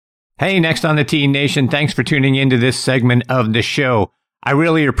Hey, Next on the Tee Nation, thanks for tuning into this segment of the show. I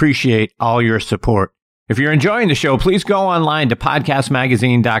really appreciate all your support. If you're enjoying the show, please go online to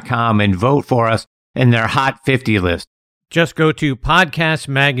podcastmagazine.com and vote for us in their Hot 50 list. Just go to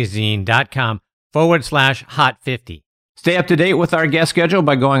podcastmagazine.com/Hot 50. Stay up to date with our guest schedule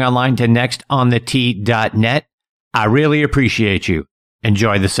by going online to nextonthetee.net. I really appreciate you.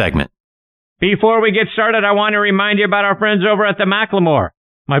 Enjoy the segment. Before we get started, I want to remind you about our friends over at the Macklemore.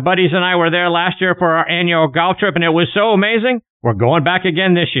 My buddies and I were there last year for our annual golf trip, and it was so amazing. We're going back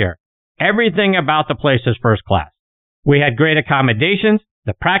again this year. Everything about the place is first class. We had great accommodations.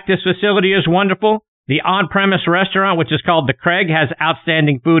 The practice facility is wonderful. The on-premise restaurant, which is called The Craig, has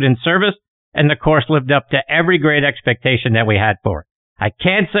outstanding food and service, and the course lived up to every great expectation that we had for it. I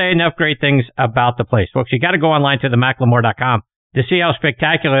can't say enough great things about the place. Folks, you got to go online to themacklemore.com to see how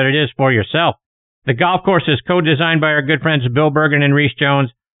spectacular it is for yourself. The golf course is co-designed by our good friends Bill Bergen and Reese Jones.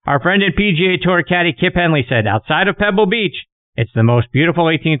 Our friend and PGA Tour caddy Kip Henley said, outside of Pebble Beach, it's the most beautiful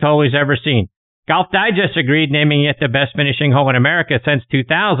 18th hole he's ever seen. Golf Digest agreed, naming it the best finishing hole in America since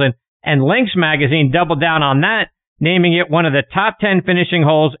 2000, and Links magazine doubled down on that, naming it one of the top 10 finishing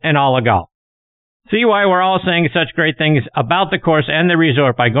holes in all of golf. See why we're all saying such great things about the course and the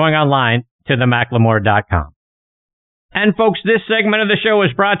resort by going online to themacklemore.com. And folks, this segment of the show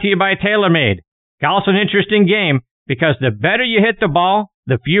is brought to you by TaylorMade. Golf's an interesting game because the better you hit the ball,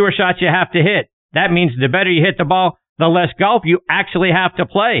 the fewer shots you have to hit. That means the better you hit the ball, the less golf you actually have to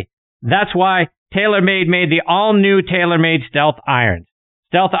play. That's why TaylorMade made the all-new TaylorMade Stealth Irons.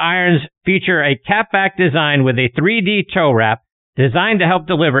 Stealth Irons feature a cap-back design with a 3D toe wrap designed to help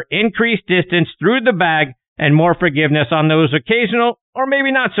deliver increased distance through the bag and more forgiveness on those occasional, or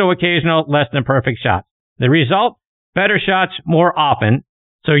maybe not so occasional, less than perfect shots. The result? Better shots more often,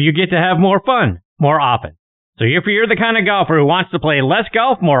 so you get to have more fun more often. So if you're the kind of golfer who wants to play less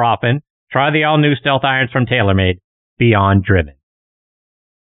golf more often, try the all-new Stealth Irons from TaylorMade. Beyond driven.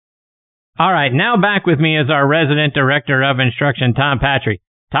 All right, now back with me is our resident director of instruction, Tom Patri.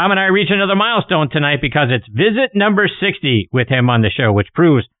 Tom and I reach another milestone tonight because it's visit number 60 with him on the show, which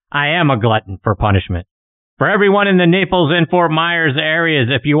proves I am a glutton for punishment. For everyone in the Naples and Fort Myers areas,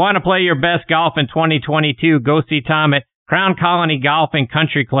 if you want to play your best golf in 2022, go see Tom at Crown Colony Golf and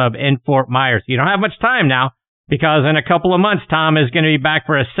Country Club in Fort Myers. You don't have much time now because in a couple of months, Tom is going to be back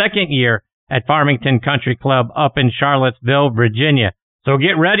for a second year at Farmington Country Club up in Charlottesville, Virginia. So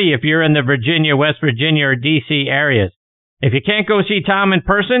get ready if you're in the Virginia, West Virginia, or D.C. areas. If you can't go see Tom in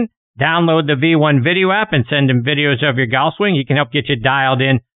person, download the V1 video app and send him videos of your golf swing. He can help get you dialed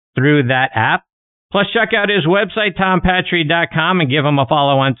in through that app. Plus, check out his website, tompatri.com, and give him a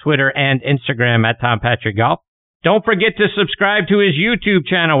follow on Twitter and Instagram at Tom Patri Golf. Don't forget to subscribe to his YouTube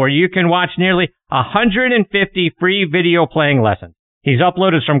channel where you can watch nearly 150 free video playing lessons. He's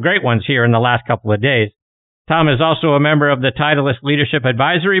uploaded some great ones here in the last couple of days. Tom is also a member of the Titleist Leadership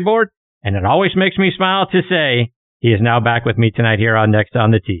Advisory Board, and it always makes me smile to say he is now back with me tonight here on Next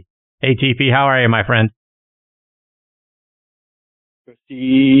on the Tee. Hey, TP, how are you, my friend?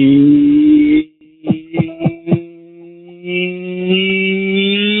 Hey,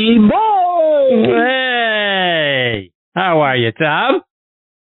 how are you, Tom?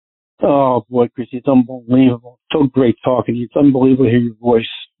 Oh, boy, Chrissy, it's unbelievable. So great talking to you. It's unbelievable to hear your voice.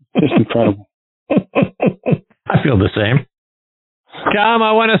 Just incredible. I feel the same. Tom,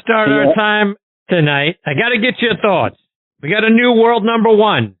 I want to start our time tonight. I got to get your thoughts. We got a new world number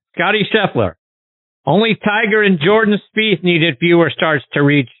one, Scottie Scheffler. Only Tiger and Jordan Spieth needed fewer starts to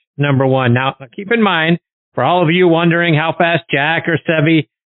reach number one. Now, keep in mind, for all of you wondering how fast Jack or Seve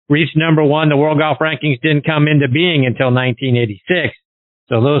reached number one, the World Golf Rankings didn't come into being until 1986.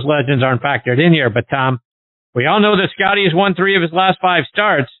 So those legends aren't factored in here. But, Tom, we all know that Scottie has won 3 of his last 5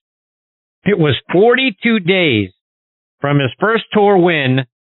 starts. It was 42 days from his first tour win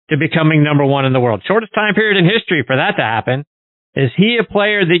to becoming number one in the world. Shortest time period in history for that to happen. Is he a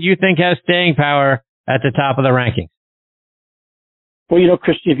player that you think has staying power at the top of the rankings? Well, you know,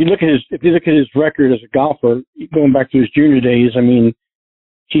 Christian, if you look at his record as a golfer, going back to his junior days, I mean,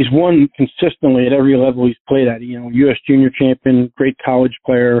 he's won consistently at every level he's played at. You know, U.S. junior champion, great college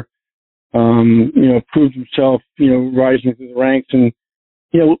player, you know, proved himself, you know, rising through the ranks. And,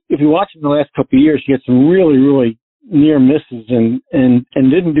 you know, if you watch him the last couple of years, he had some really, really near misses and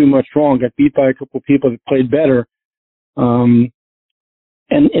didn't do much wrong. Got beat by a couple of people that played better. And,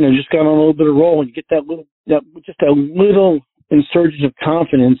 you know, just got on a little bit of roll and you get that little insurgence of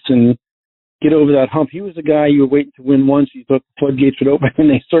confidence and get over that hump. He was a guy you were waiting to win once. You thought the floodgates would open, and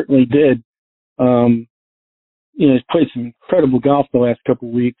they certainly did. You know, he's played some incredible golf the last couple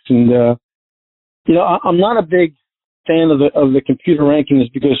of weeks. And, you know, I'm not a big fan of the computer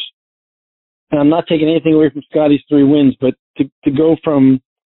rankings because and I'm not taking anything away from Scottie's 3 wins, but to go from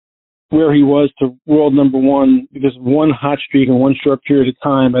where he was to world number one because of one hot streak in one short period of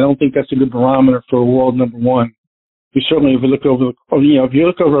time, I don't think that's a good barometer for a world number one. We certainly, if you look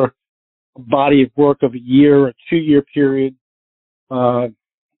over a body of work of a year or 2-year period,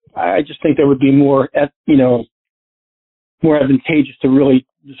 I just think that would be more advantageous to really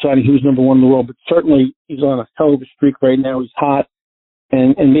deciding who's number one in the world. But certainly he's on a hell of a streak right now. He's hot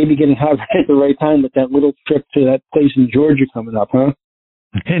and maybe getting hot at the right time with that little trip to that place in Georgia coming up, huh?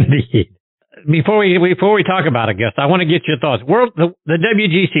 Indeed. Before we talk about it, Gus, I want to get your thoughts. The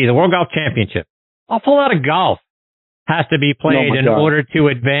WGC, the World Golf Championship, awful lot of golf has to be played in order to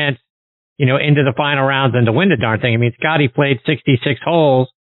advance, into the final rounds and to win the darn thing. I mean, Scottie played 66 holes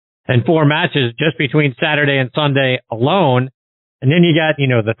and 4 matches just between Saturday and Sunday alone. And then you got,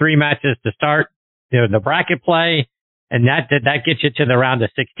 the 3 matches to start, the bracket play, and that gets you to the round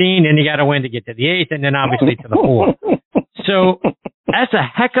of 16. Then you got to win to get to the 8th, and then obviously to the 4th. So that's a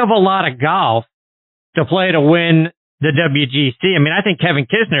heck of a lot of golf to play to win the WGC. I mean, I think Kevin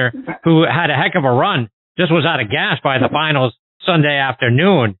Kisner, who had a heck of a run, just was out of gas by the finals Sunday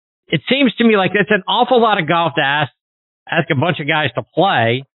afternoon. It seems to me like that's an awful lot of golf to ask a bunch of guys to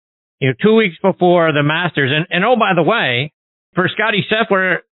play, 2 weeks before the Masters. And oh, by the way, for Scottie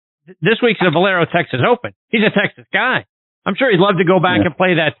Scheffler, this week's the Valero Texas Open. He's a Texas guy. I'm sure he'd love to go back and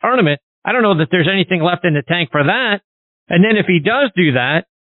play that tournament. I don't know that there's anything left in the tank for that. And then if he does do that,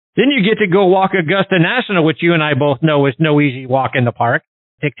 then you get to go walk Augusta National, which you and I both know is no easy walk in the park,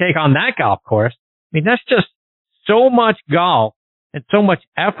 to take on that golf course. I mean, that's just so much golf and so much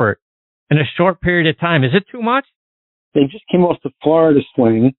effort in a short period of time. Is it too much? They just came off the Florida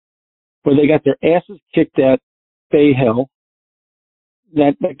swing where they got their asses kicked at Bay Hill.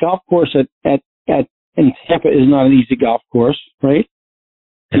 That golf course in Tampa is not an easy golf course, right?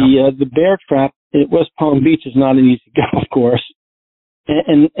 Yeah. The Bear Trap at West Palm Beach is not an easy golf course.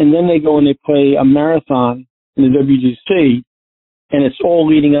 And then they go and they play a marathon in the WGC, and it's all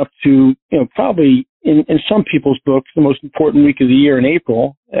leading up to, probably in some people's books, the most important week of the year in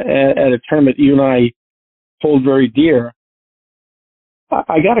April at a tournament you and I hold very dear.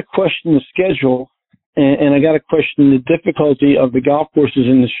 I got to question the schedule, and I got to question the difficulty of the golf courses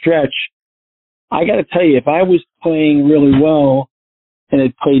in the stretch. I got to tell you, if I was playing really well and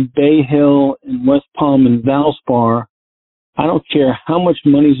had played Bay Hill and West Palm and Valspar, I don't care how much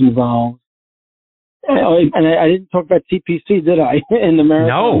money's involved. And I didn't talk about TPC, did I? In the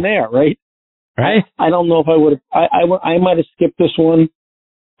marathon there, right? Right. I don't know if I would have. I might have skipped this one.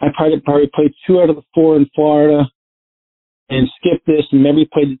 I probably played 2 out of the 4 in Florida and skipped this and maybe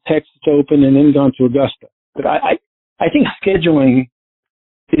played the Texas Open and then gone to Augusta. But I think scheduling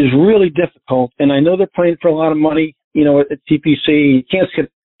is really difficult, and I know they're playing for a lot of money, at TPC. You can't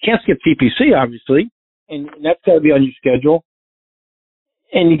skip TPC, obviously, and that's got to be on your schedule.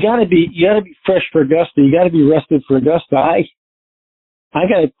 And you got to be fresh for Augusta. You got to be rested for Augusta. I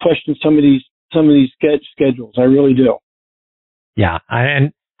got to question some of these schedules. I really do. Yeah,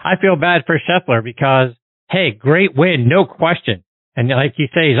 and I feel bad for Scheffler because, hey, great win, no question. And like you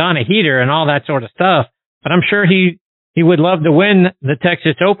say, he's on a heater and all that sort of stuff. But I'm sure he would love to win the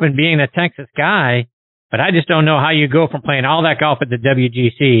Texas Open being a Texas guy. But I just don't know how you go from playing all that golf at the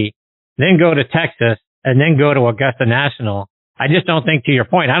WGC, then go to Texas, and then go to Augusta National. I just don't think, to your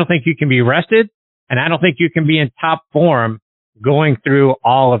point, I don't think you can be rested, and I don't think you can be in top form going through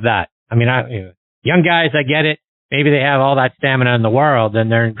all of that. I mean, young guys, I get it. Maybe they have all that stamina in the world, and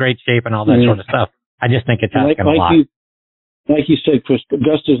they're in great shape and all that sort of stuff. I just think it's asking a lot. Like you said, Chris,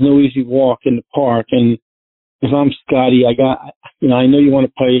 Augusta's no easy walk in the park, and if I'm Scottie, I know you want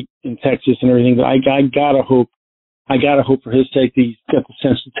to play in Texas and everything, but I gotta hope for his sake that he's got the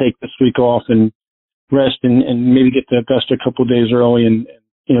sense to take this week off and rest and maybe get to Augusta a couple of days early and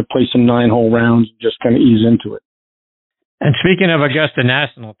play some 9-hole rounds and just kind of ease into it. And speaking of Augusta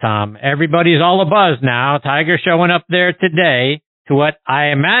National, Tom, everybody's all abuzz now. Tiger showing up there today to what I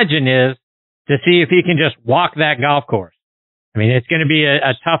imagine is to see if he can just walk that golf course. I mean, it's going to be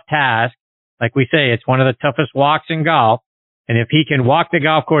a tough task. Like we say, it's one of the toughest walks in golf. And if he can walk the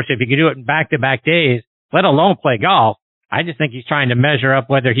golf course, if he can do it in back-to-back days, let alone play golf, I just think he's trying to measure up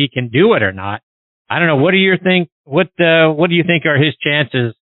whether he can do it or not. I don't know. What do you think? What do you think are his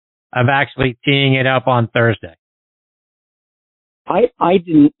chances of actually teeing it up on Thursday? I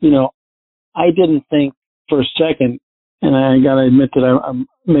didn't think for a second, and I got to admit that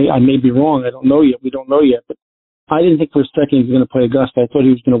I may be wrong. I don't know yet. We don't know yet, but I didn't think for a second he was going to play Augusta. I thought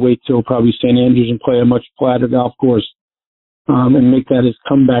he was going to wait till probably St. Andrews and play a much flatter golf course and make that his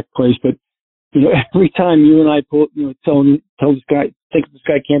comeback place. But every time you and I tell this guy, think this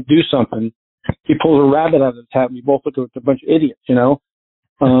guy can't do something, he pulls a rabbit out of his hat, and we both look like a bunch of idiots, you know.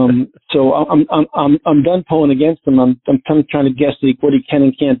 So I'm done pulling against him. I'm trying to guess what he can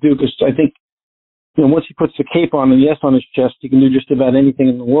and can't do, because I think, you know, once he puts the cape on and the S on his chest, he can do just about anything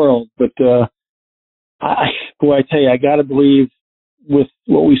in the world. But I tell you, I got to believe with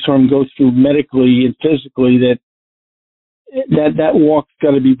what we saw him go through medically and physically that walk's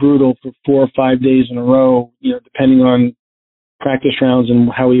got to be brutal for 4 or 5 days in a row, you know, depending on practice rounds and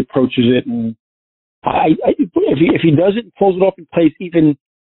how he approaches it. And if he does it and pulls it off and plays even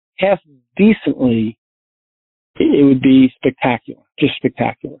half decently, it would be spectacular, just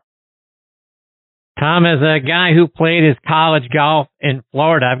spectacular. Tom, as a guy who played his college golf in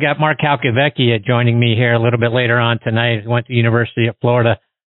Florida, I've got Mark Calcavecchia joining me here a little bit later on tonight. He went to the University of Florida.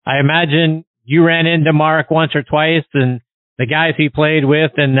 I imagine you ran into Mark once or twice, and the guys he played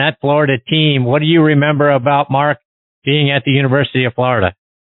with in that Florida team. What do you remember about Mark being at the University of Florida?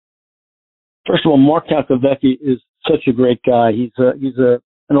 First of all, Mark Calcavecchia is such a great guy. He's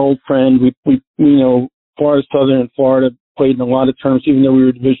an old friend. We you know, Florida Southern and Florida played in a lot of tournaments, even though we were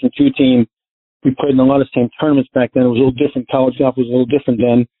a Division II team. We played in a lot of same tournaments back then. It was a little different. College golf was a little different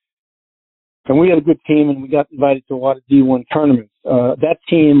then. And we had a good team, and we got invited to a lot of D1 tournaments. That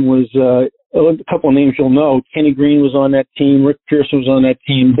team was a couple of names you'll know. Kenny Green was on that team. Rick Pearson was on that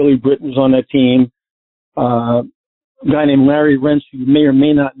team. Billy Britton was on that team. A guy named Larry Rentz, who you may or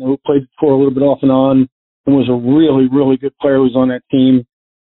may not know, who played the tour a little bit off and on and was a really, really good player, who was on that team.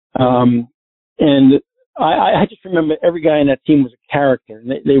 And I just remember every guy in that team was a character,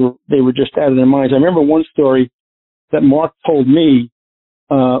 and they were just out of their minds. I remember one story that Mark told me.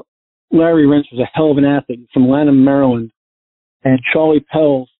 Larry Rentz was a hell of an athlete from Lanham, Maryland, and Charlie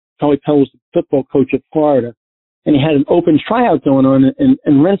Pell was the football coach at Florida, and he had an open tryout going on, and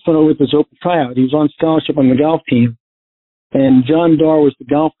Rentz went over to this open tryout. He was on scholarship on the golf team, and John Darr was the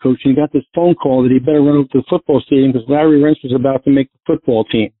golf coach, and he got this phone call that he better run over to the football stadium because Larry Rentz was about to make the football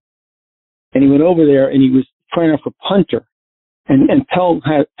team. And he went over there, and he was trying out for punter. And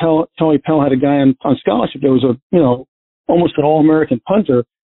Charlie Pell had a guy on scholarship that was almost an all-American punter,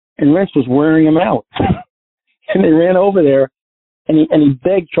 and Rentz was wearing him out. And they ran over there, and he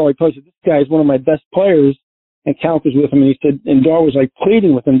begged Charlie Pell. He said, "This guy is one of my best players." And Calc was with him, and he said, and Dar was like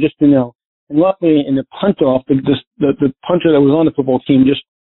pleading with him just to know. And luckily, in the punt-off, the punter that was on the football team just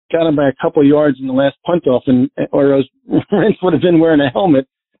got him by a couple of yards in the last punt-off, or else Rentz would have been wearing a helmet,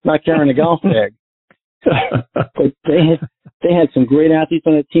 not carrying a golf bag. But they had some great athletes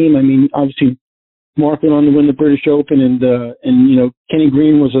on that team. I mean, obviously, Mark went on to win the British Open, and you know, Kenny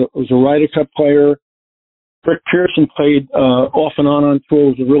Green was a Ryder Cup player. Rick Pearson played off and on tour.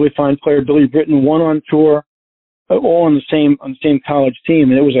 Was a really fine player. Billy Britton won on tour, all on the same college team,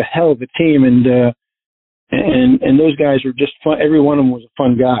 and it was a hell of a team. And those guys were just fun. Every one of them was a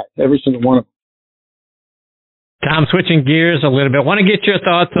fun guy. Every single one of them. Tom, switching gears a little bit, want to get your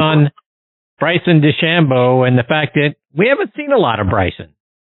thoughts on Bryson DeChambeau and the fact that we haven't seen a lot of Bryson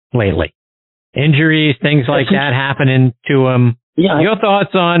lately. Injuries, things like that happening to him. Yeah. Your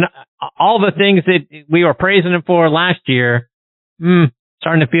thoughts on all the things that we were praising him for last year,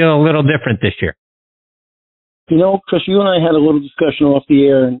 starting to feel a little different this year. You know, Chris, you and I had a little discussion off the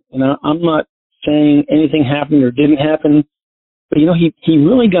air, and I'm not saying anything happened or didn't happen. But, you know, he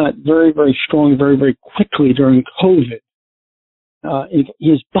really got very, very strong very, very quickly during COVID.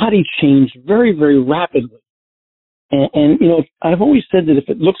 His body changed very, very rapidly. And, you know, I've always said that if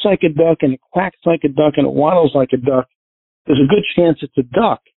it looks like a duck and it quacks like a duck and it waddles like a duck, there's a good chance it's a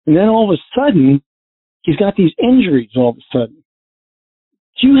duck. And then all of a sudden, he's got these injuries all of a sudden.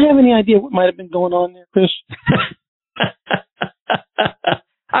 Do you have any idea what might have been going on there, Chris?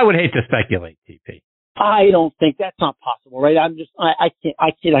 I would hate to speculate, TP. I don't think that's not possible, right? I can't,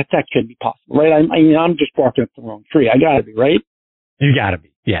 that couldn't be possible, right? I'm just barking up the wrong tree. I gotta be, right? You gotta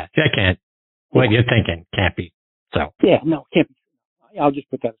be. Yeah, I can't. What you're thinking can't be. So. Yeah, no, it can't be. I'll just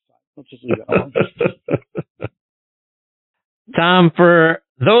put that aside. Let's just leave it alone. Tom, for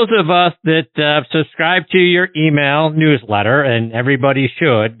those of us that subscribe to your email newsletter, and everybody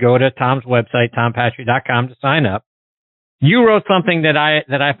should, go to Tom's website, tompatri.com, to sign up. You wrote something that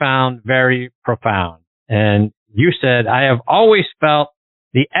I found very profound. And you said, "I have always felt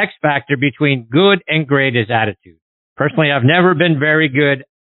the X factor between good and great is attitude. Personally, I've never been very good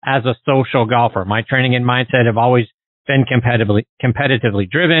as a social golfer. My training and mindset have always been competitively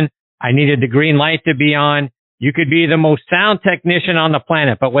driven. I needed the green light to be on. You could be the most sound technician on the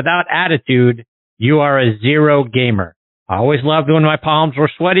planet, but without attitude, you are a zero gamer. I always loved when my palms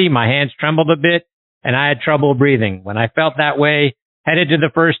were sweaty, my hands trembled a bit, and I had trouble breathing. When I felt that way, headed to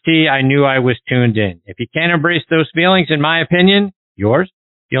the first tee, I knew I was tuned in. If you can't embrace those feelings, in my opinion, yours,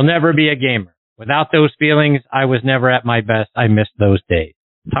 You'll never be a gamer. Without those feelings, I was never at my best. I missed those days.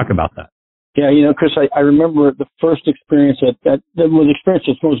 Talk about that. Yeah, Chris, I remember the first experience that was the experience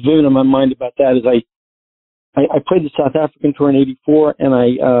that's most vivid in my mind about that is I played the South African Tour in '84, and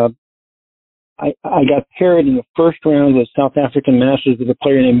I got paired in the first round of the South African Masters with a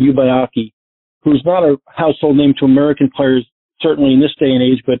player named Ubayaki, who's not a household name to American players, certainly in this day and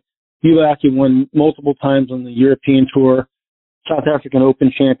age, but Ubayaki won multiple times on the European Tour, South African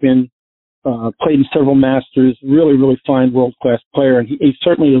Open champion, played in several Masters, really, really fine world-class player, and he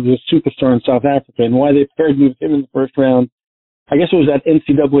certainly was a superstar in South Africa. And why they paired me with him in the first round, I guess it was that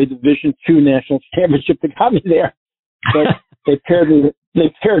NCAA Division II National Championship that got me there. But they paired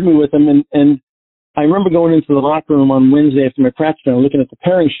me with him, and I remember going into the locker room on Wednesday after my practice round, looking at the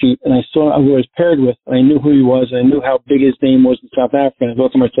pairing sheet, and I saw who I was paired with, and I knew who he was, and I knew how big his name was in South Africa, and I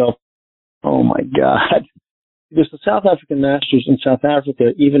thought to myself, oh my God. Because the South African Masters in South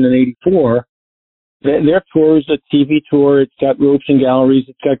Africa, even in '84, their tour is a TV tour. It's got ropes and galleries.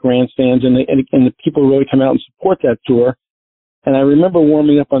 It's got grandstands, and the people really come out and support that tour. And I remember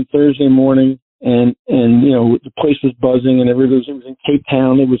warming up on Thursday morning, and the place was buzzing, and it was in Cape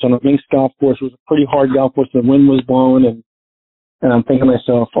Town. It was on a links golf course. It was a pretty hard golf course. The wind was blowing, and I'm thinking to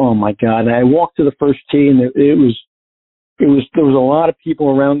myself, oh my God. And I walked to the first tee, and there was a lot of people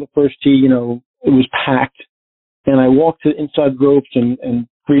around the first tee. It was packed. And I walked to inside the ropes and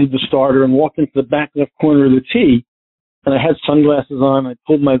greeted the starter and walked into the back left corner of the tee. And I had sunglasses on. I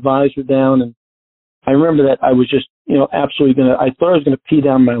pulled my visor down, and I remember that I was just, absolutely I thought I was going to pee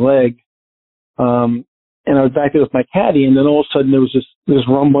down my leg. And I was back there with my caddy, and then all of a sudden there was this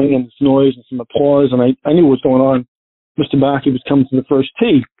rumbling and this noise and some applause, and I knew what was going on. Mr. Baki was coming to the first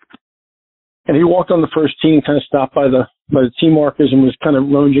tee. And he walked on the first tee and kind of stopped by the tee markers and was kind of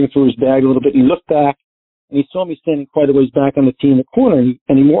rummaging through his bag a little bit, and he looked back. And he saw me standing quite a ways back on the tee in the corner,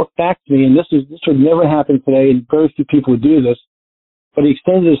 and he walked back to me, and this would never happen today, and very few people would do this. But he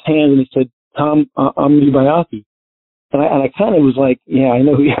extended his hand and he said, "Tom, I'm Ubayaki." And I kind of was like, "Yeah, I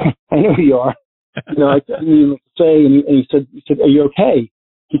know who you are." I didn't even know what to say, and he said, "Are you okay?"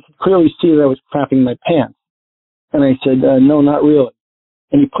 He could clearly see that I was crapping my pants, and I said, "No, not really."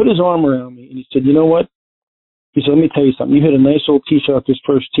 And he put his arm around me and he said, "You know what?" He said, "Let me tell you something. You hit a nice old tee shot this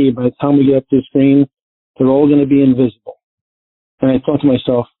first tee. By the time we get up to the screen, they're all going to be invisible." And I thought to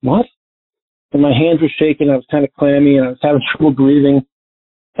myself, what? And my hands were shaking. I was kind of clammy, and I was having trouble breathing.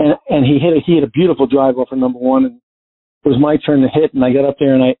 And he hit a beautiful drive off of number one, and it was my turn to hit. And I got up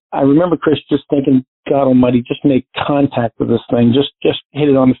there, and I remember, Chris, just thinking, God Almighty, just make contact with this thing. Just hit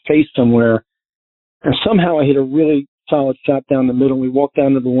it on the face somewhere. And somehow I hit a really solid shot down the middle. We walked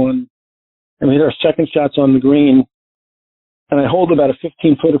down to the one, and we hit our second shots on the green. And I hold about a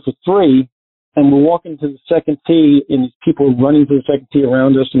 15-footer for three. And we're walking to the second tee, and these people are running to the second tee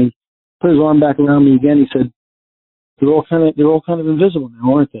around us. And he put his arm back around me again. He said, they're all kind of invisible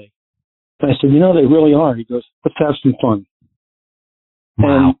now, aren't they?" And I said, "They really are." He goes, "Let's have some fun."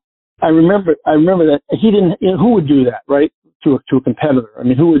 Wow. And I remember that he didn't. Who would do that, right? To a competitor. I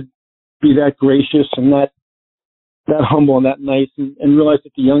mean, who would be that gracious and that humble and that nice, and realize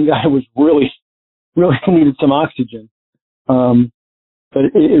that the young guy was really, really needed some oxygen. But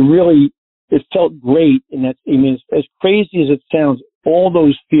it felt great, and as crazy as it sounds, all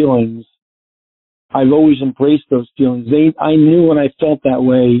those feelings, I've always embraced those feelings. I knew when I felt that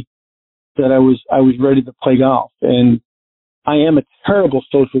way that I was ready to play golf, and I am a terrible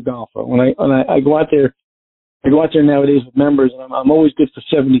social golfer. When I go out there nowadays with members, and I'm always good for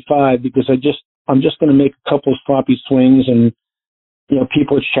 75 because I'm just going to make a couple of sloppy swings, and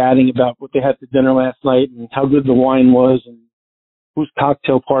people are chatting about what they had for dinner last night and how good the wine was and whose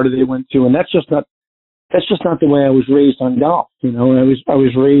cocktail party they went to, and that's just not the way I was raised on golf. I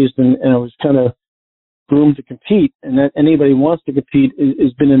was raised and I was kind of groomed to compete, and that anybody who wants to compete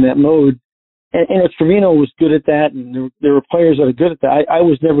has been in that mode. And Trevino was good at that, and there were players that are good at that. I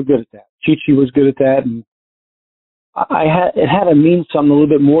was never good at that. Chichi was good at that, and it had to mean something a little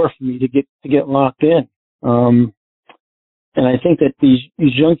bit more for me to get locked in. And I think that these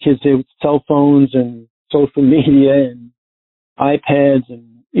young kids, they with cell phones and social media and iPads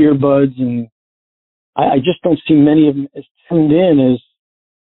and earbuds, and I just don't see many of them as tuned in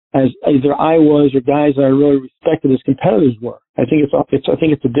as either I was or guys that I really respected as competitors were. I think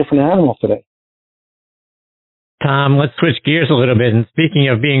it's a different animal today. Tom, let's switch gears a little bit. And speaking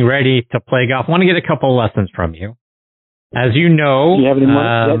of being ready to play golf, I want to get a couple of lessons from you. As you know, do you have any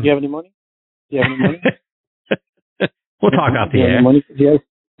money? Do you have any money? We'll talk off the air.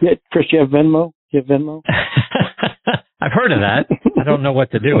 Chris, do you have Venmo? I've heard of that. I don't know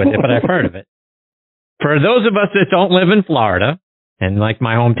what to do with it, but I've heard of it. For those of us that don't live in Florida, And like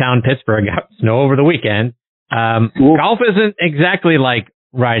my hometown, Pittsburgh, got snow over the weekend. Golf isn't exactly like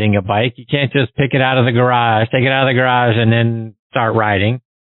riding a bike. You can't just pick it out of the garage, take it out of the garage, and then start riding.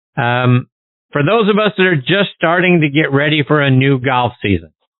 For those of us that are just starting to get ready for a new golf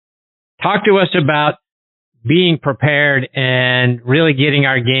season, talk to us about being prepared and really getting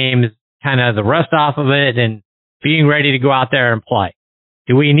our games kind of the rust off of it and being ready to go out there and play.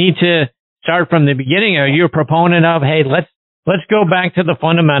 Do we need to start from the beginning? Are you a proponent of, hey, let's go back to the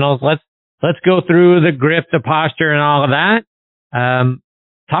fundamentals. Let's go through the grip, the posture, and all of that.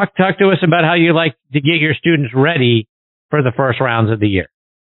 Talk to us about how you like to get your students ready for the first rounds of the year.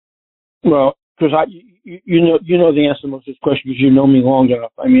 Well, because you know the answer to most of this question because you know me long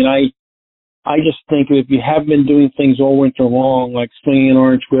enough. I mean, I just think if you have been doing things all winter long, like swinging an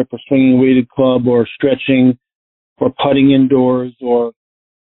orange grip or swinging a weighted club or stretching or putting indoors or,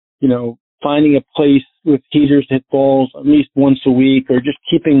 finding a place with heaters to hit balls at least once a week or just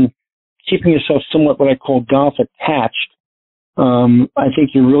keeping yourself somewhat what I call golf attached, I think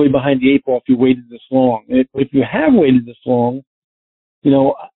you're really behind the eight ball if you waited this long. If you have waited this long,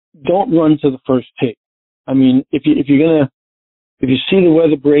 don't run to the first tee. I mean, if you see the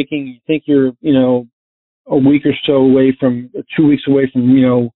weather breaking, you think you're, a week or so away from, 2 weeks away from,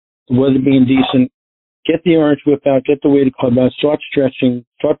 the weather being decent, get the orange whip out, get the weighted club out, start stretching,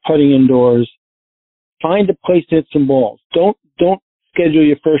 start putting indoors, find a place to hit some balls. Don't schedule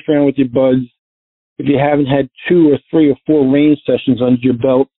your first round with your buds if you haven't had 2 or 3 or 4 range sessions under your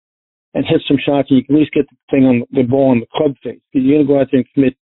belt and hit some shots and you can at least get the ball on the club face. Because you're going to go out there and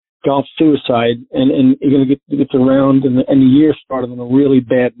commit golf suicide and you're going to get the round and the year started on a really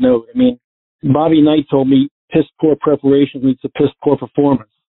bad note. I mean, Bobby Knight told me piss poor preparation leads to piss poor performance.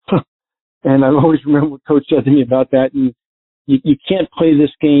 And I always remember what Coach said to me about that. And you can't play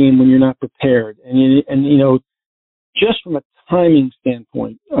this game when you're not prepared. And just from a timing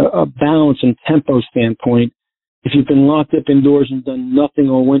standpoint, a balance and tempo standpoint, if you've been locked up indoors and done nothing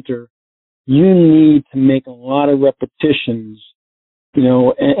all winter, you need to make a lot of repetitions,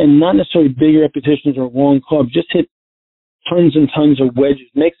 and not necessarily big repetitions or long clubs. Just hit tons and tons of wedges,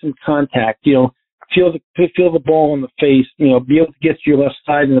 make some contact, feel the ball on the face, be able to get to your left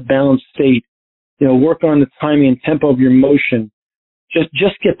side in a balanced state, work on the timing and tempo of your motion.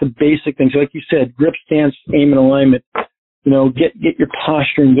 Just get the basic things. Like you said, grip, stance, aim, and alignment. Get your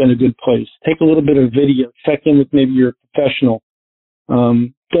posture in a good place. Take a little bit of video. Check in with maybe your professional.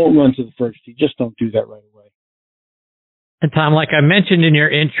 Don't run to the first tee. Just don't do that right away. And Tom, like I mentioned in your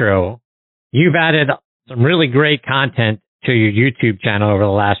intro, you've added some really great content to your YouTube channel over the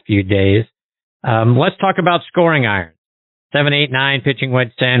last few days. Let's talk about scoring irons. 7, 8, 9, pitching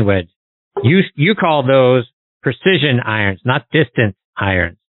wedge, sand wedge. You call those precision irons, not distance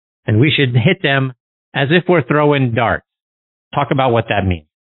irons. And we should hit them as if we're throwing darts. Talk about what that means.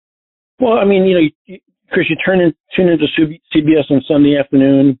 Well, I mean, Chris, you tune into CBS on Sunday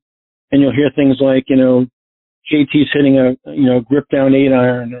afternoon, and you'll hear things like, JT's hitting a grip down 8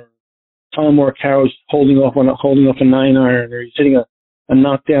 iron, or Tom Morikawa's holding off a 9 iron, or he's hitting a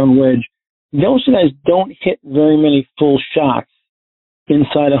knockdown wedge. Those guys don't hit very many full shots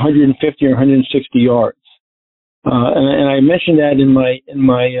inside 150 or 160 yards. And I mentioned that in my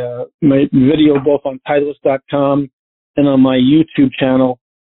video, both on Titleist.com and on my YouTube channel,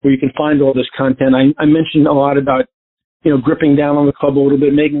 where you can find all this content. I mentioned a lot about, gripping down on the club a little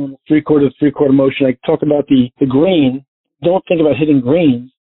bit, making a little three-quarter motion. I talk about the green. Don't think about hitting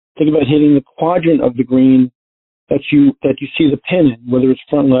greens. Think about hitting the quadrant of the green that you see the pin in, whether it's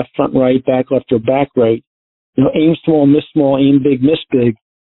front left, front right, back left, or back right. Aim small, miss small, aim big, miss big.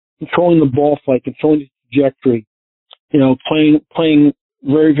 Controlling the ball flight, controlling the trajectory. Playing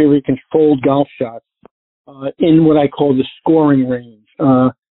very, very controlled golf shots in what I call the scoring range.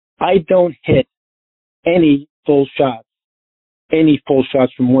 I don't hit any full shots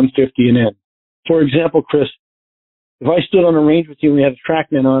from 150 and in. For example, Chris, if I stood on a range with you and we had a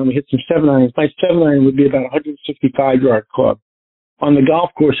TrackMan on and we hit some 7 irons, my 7 iron would be about a 165-yard club. On the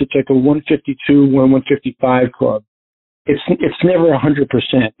golf course, it's like a 152 or 155 club. It's never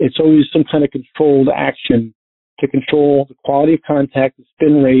 100%. It's always some kind of controlled action to control the quality of contact, the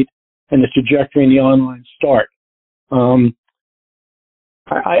spin rate, and the trajectory in the online start.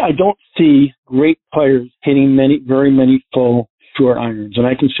 I don't see great players hitting very many full short irons, and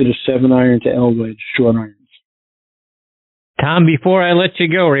I consider 7 iron to L wedge short irons. Tom, before I let you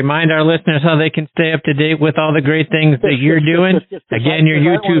go, remind our listeners how they can stay up to date with all the great things that you're doing. Again, your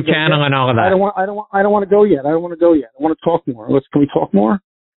YouTube channel and all of that. I don't want to go yet. I want to talk more. Can we talk more?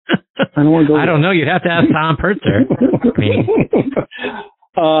 I don't want to go. I don't know. You'd have to ask Tom Patri.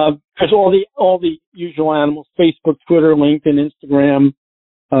 Because all the usual animals: Facebook, Twitter, LinkedIn, Instagram,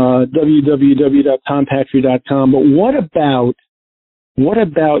 www.tompatri.com. But what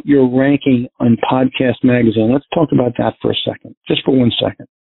about your ranking on Podcast Magazine? Let's talk about that for a second, just for 1 second.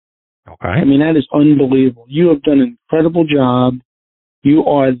 Okay. I mean, that is unbelievable. You have done an incredible job. You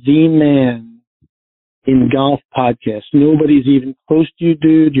are the man in golf podcasts. Nobody's even close to you,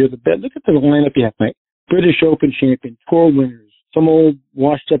 dude. You're the best. Look at the lineup you have, mate. British Open champion, tour winners, some old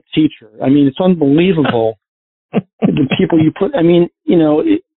washed-up teacher. I mean, it's unbelievable. The people you put. I mean,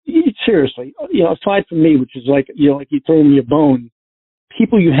 seriously. Aside from me, which is like you throw me a bone.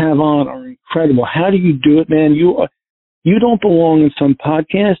 People you have on are incredible. How do you do it, man? You don't belong in some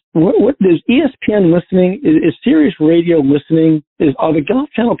podcast. What is ESPN listening? Is Sirius Radio listening? Are the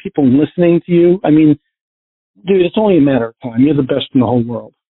Golf Channel people listening to you? I mean, dude, it's only a matter of time. You're the best in the whole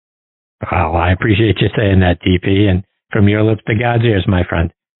world. Well, I appreciate you saying that, DP, and from your lips to God's ears, my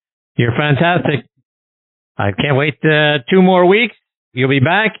friend. You're fantastic. I can't wait 2 more weeks. You'll be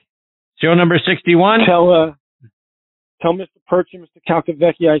back. Show number 61. Tell Mr. Percha, Mr.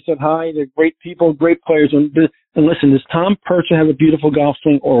 Calcavecchia I said hi. They're great people, great players. And listen, does Tom Percha have a beautiful golf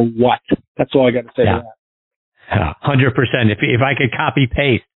swing or what? That's all I got to say to that. 100%. If I could copy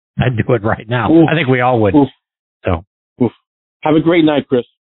paste, I'd do it right now. Oof. I think we all would. Oof. So, Oof. Have a great night, Chris.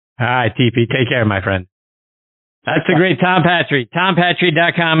 All right, TP. Take care, my friend. That's the great Tom Patri.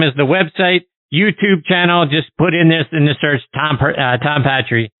 TomPatri.com is the website. YouTube channel. Just put in this in the search, Tom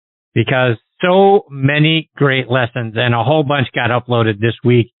Patri, because so many great lessons and a whole bunch got uploaded this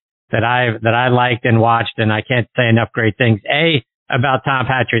week that I liked and watched, and I can't say enough great things. A, about Tom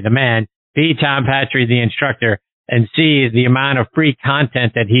Patri, the man. B, Tom Patri, the instructor. And C, the amount of free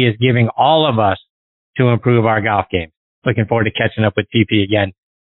content that he is giving all of us to improve our golf game. Looking forward to catching up with TP again